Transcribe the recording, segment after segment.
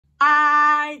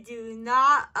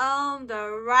not own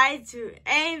the right to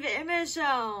any image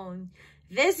shown.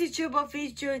 This is triple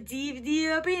feature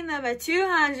DVD opening number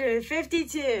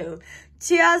 252.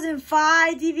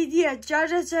 2005 DVD of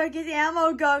Jojo, Circus,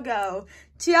 Animal Go-Go.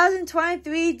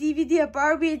 2023 DVD of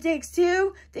Barbie It Takes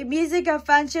Two, The Music of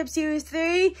Friendship Series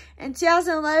 3, and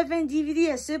 2011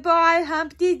 DVD of Super Eye,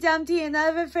 Humpty, Dumpty, and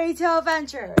Other Fairytale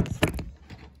Adventures.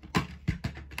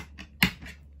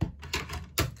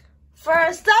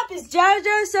 First up is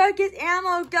Jojo, Circus,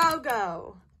 Animal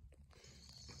Go-Go.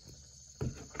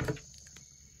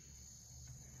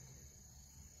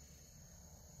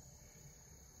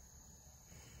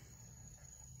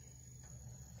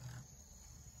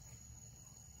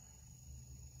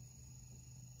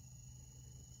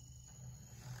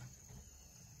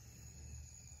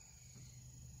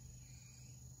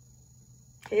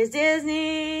 Here's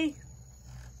Disney.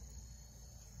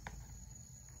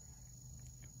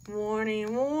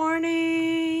 Warning,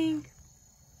 warning.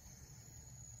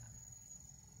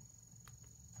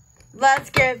 Let's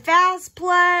get fast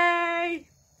play.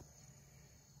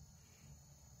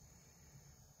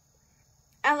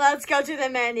 And let's go to the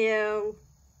menu.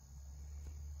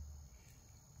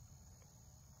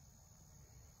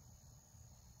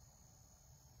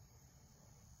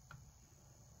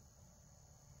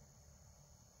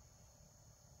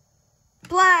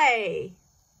 Play.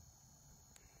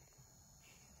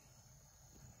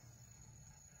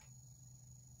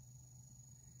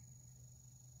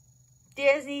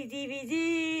 Disney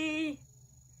DVD.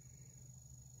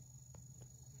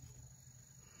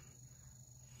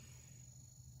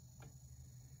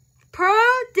 Pearl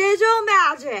Digital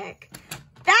Magic.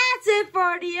 That's it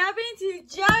for the opening to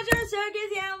Jojo,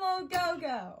 Circus, Animal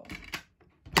Go-Go.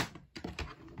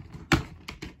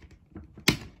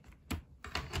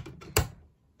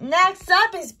 Next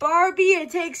up is Barbie It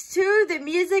Takes Two, The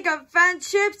Music of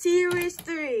Friendship Series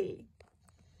 3.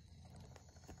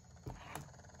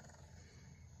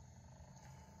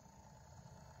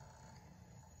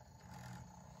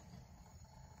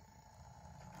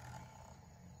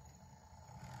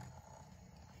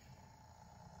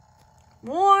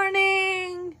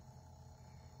 Warning!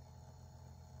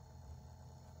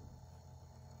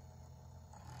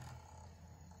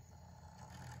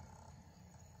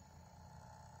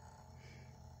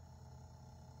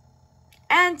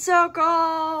 And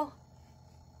circle.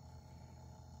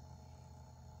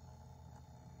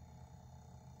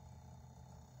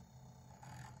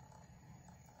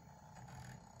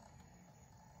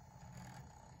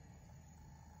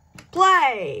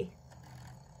 Play.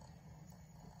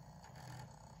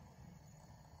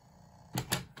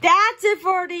 That's it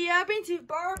for the opening to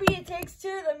Barbie It Takes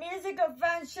Two, The Music of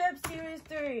Friendship Series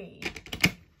 3.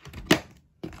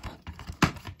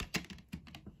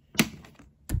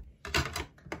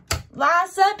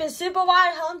 Last up is Super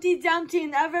Wide, Humpty, Dumpty,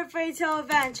 and Other Fairytale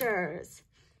Adventures.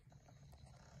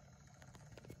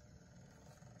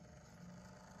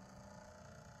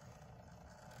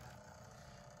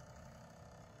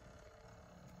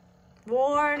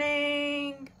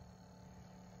 Warning!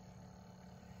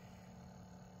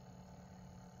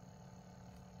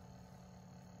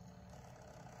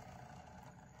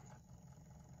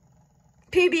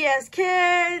 PBS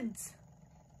Kids.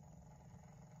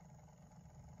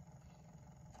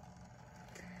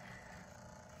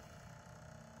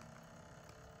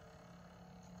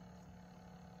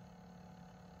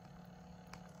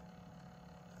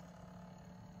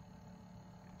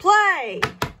 Play.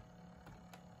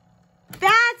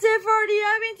 That's it for the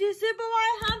opening to Super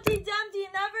Wide, Humpty, Dumpty,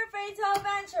 and Other Fairytale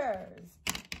Adventures.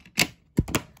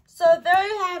 So there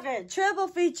you have it. Triple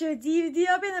feature DVD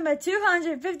opening number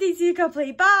 252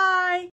 complete. Bye.